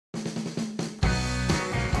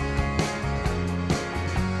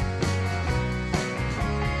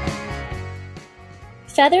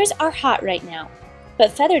Feathers are hot right now,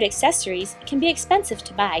 but feathered accessories can be expensive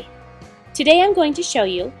to buy. Today I'm going to show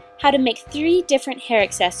you how to make 3 different hair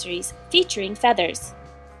accessories featuring feathers.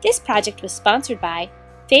 This project was sponsored by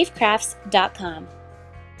favecrafts.com.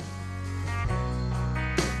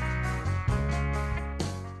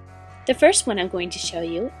 The first one I'm going to show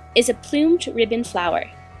you is a plumed ribbon flower.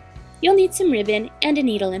 You'll need some ribbon and a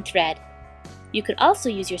needle and thread. You could also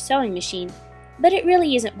use your sewing machine, but it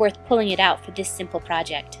really isn't worth pulling it out for this simple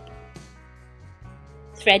project.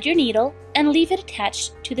 Thread your needle and leave it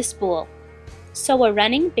attached to the spool. Sew a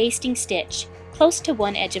running basting stitch close to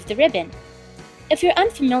one edge of the ribbon. If you're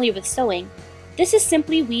unfamiliar with sewing, this is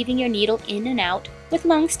simply weaving your needle in and out with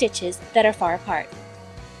long stitches that are far apart.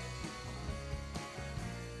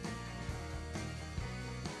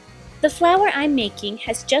 The flower I'm making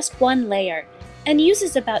has just one layer and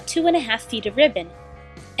uses about 2.5 feet of ribbon.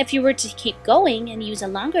 If you were to keep going and use a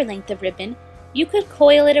longer length of ribbon, you could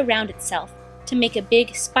coil it around itself to make a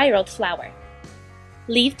big spiraled flower.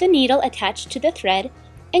 Leave the needle attached to the thread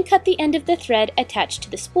and cut the end of the thread attached to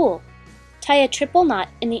the spool. Tie a triple knot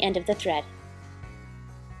in the end of the thread.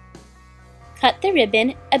 Cut the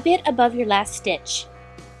ribbon a bit above your last stitch.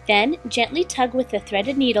 Then gently tug with the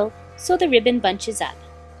threaded needle so the ribbon bunches up.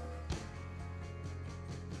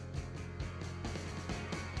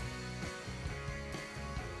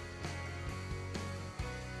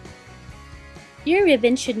 Your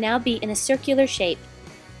ribbon should now be in a circular shape.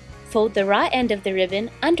 Fold the raw end of the ribbon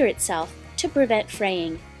under itself to prevent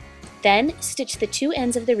fraying. Then stitch the 2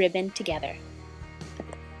 ends of the ribbon together.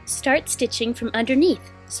 Start stitching from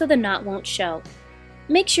underneath so the knot won't show.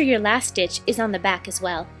 Make sure your last stitch is on the back as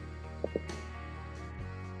well.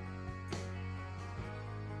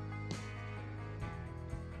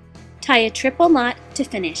 Tie a triple knot to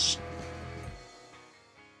finish.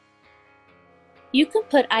 You can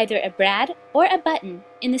put either a brad or a button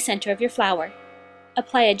in the center of your flower.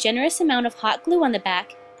 Apply a generous amount of hot glue on the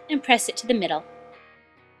back and press it to the middle.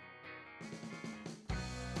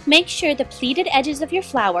 Make sure the pleated edges of your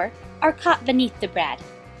flower are caught beneath the brad.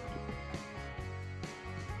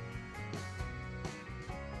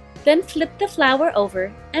 Then flip the flower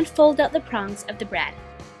over and fold out the prongs of the brad.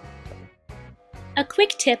 A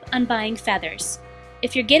quick tip on buying feathers.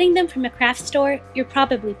 If you're getting them from a craft store, you're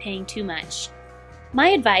probably paying too much. My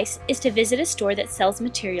advice is to visit a store that sells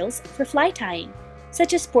materials for fly tying,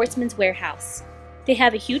 such as Sportsman's Warehouse. They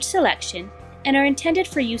have a huge selection and are intended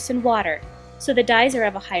for use in water, so the dyes are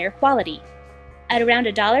of a higher quality. At around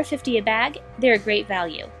 $1.50 a bag, they're a great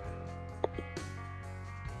value.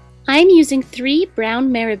 I'm using 3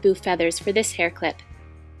 brown marabou feathers for this hair clip.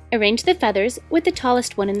 Arrange the feathers with the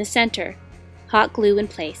tallest one in the center. Hot glue in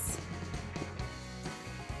place.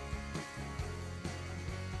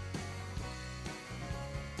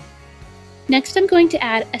 Next, I'm going to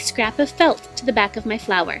add a scrap of felt to the back of my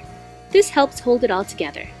flower. This helps hold it all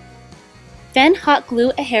together. Then hot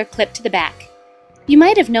glue a hair clip to the back. You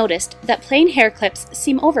might have noticed that plain hair clips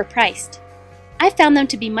seem overpriced. I found them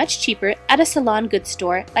to be much cheaper at a salon goods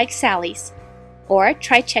store like Sally's. Or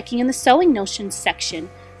try checking in the sewing notions section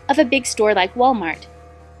of a big store like Walmart.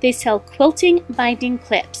 They sell quilting binding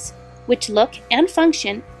clips, which look and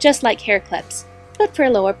function just like hair clips, but for a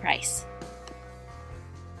lower price.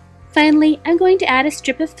 Finally, I'm going to add a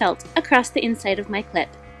strip of felt across the inside of my clip.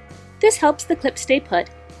 This helps the clip stay put,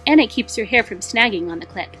 and it keeps your hair from snagging on the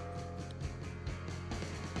clip.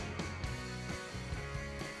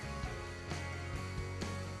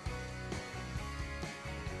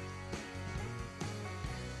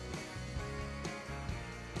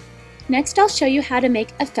 Next, I'll show you how to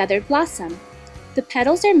make a feathered blossom. The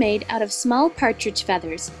petals are made out of small partridge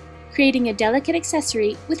feathers, creating a delicate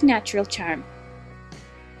accessory with natural charm.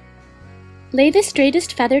 Lay the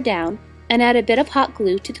straightest feather down and add a bit of hot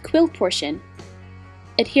glue to the quill portion.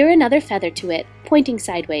 Adhere another feather to it, pointing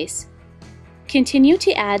sideways. Continue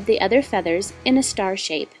to add the other feathers in a star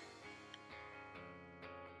shape.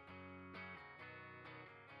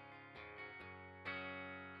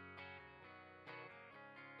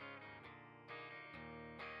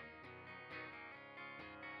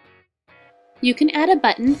 You can add a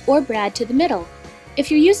button or brad to the middle.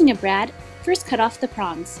 If you're using a brad, first cut off the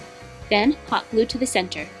prongs. Then hot glue to the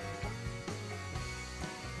center.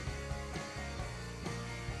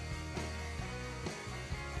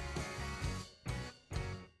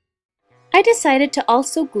 I decided to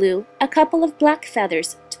also glue a couple of black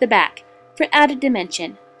feathers to the back for added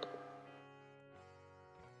dimension.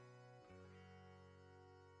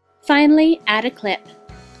 Finally, add a clip.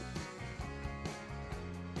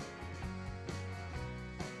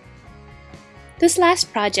 This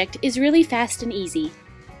last project is really fast and easy.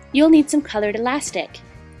 You'll need some colored elastic.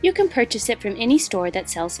 You can purchase it from any store that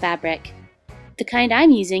sells fabric. The kind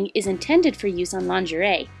I'm using is intended for use on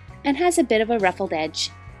lingerie and has a bit of a ruffled edge.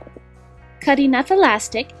 Cut enough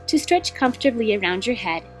elastic to stretch comfortably around your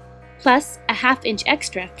head, plus a ½ inch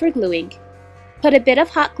extra for gluing. Put a bit of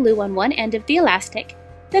hot glue on one end of the elastic,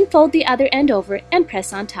 then fold the other end over and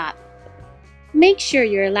press on top. Make sure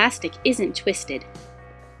your elastic isn't twisted.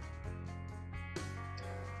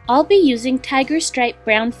 I'll be using tiger stripe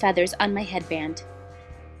brown feathers on my headband.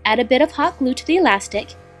 Add a bit of hot glue to the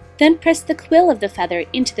elastic, then press the quill of the feather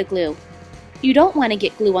into the glue. You don't want to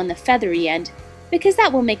get glue on the feathery end because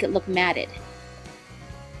that will make it look matted.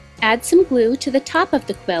 Add some glue to the top of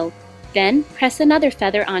the quill, then press another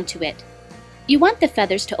feather onto it. You want the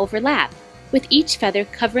feathers to overlap, with each feather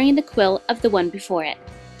covering the quill of the one before it.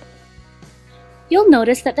 You'll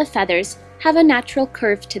notice that the feathers have a natural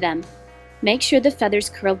curve to them. Make sure the feathers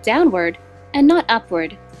curl downward and not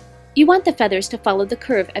upward. You want the feathers to follow the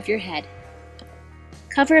curve of your head.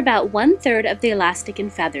 Cover about 1/3 of the elastic in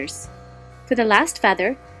feathers. For the last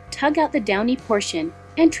feather, tug out the downy portion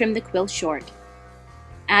and trim the quill short.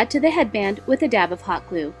 Add to the headband with a dab of hot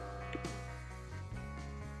glue.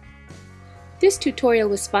 This tutorial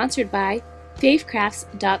was sponsored by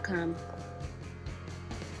davecrafts.com.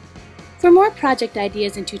 For more project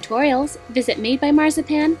ideas and tutorials, visit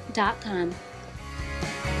madebymarzipan.com.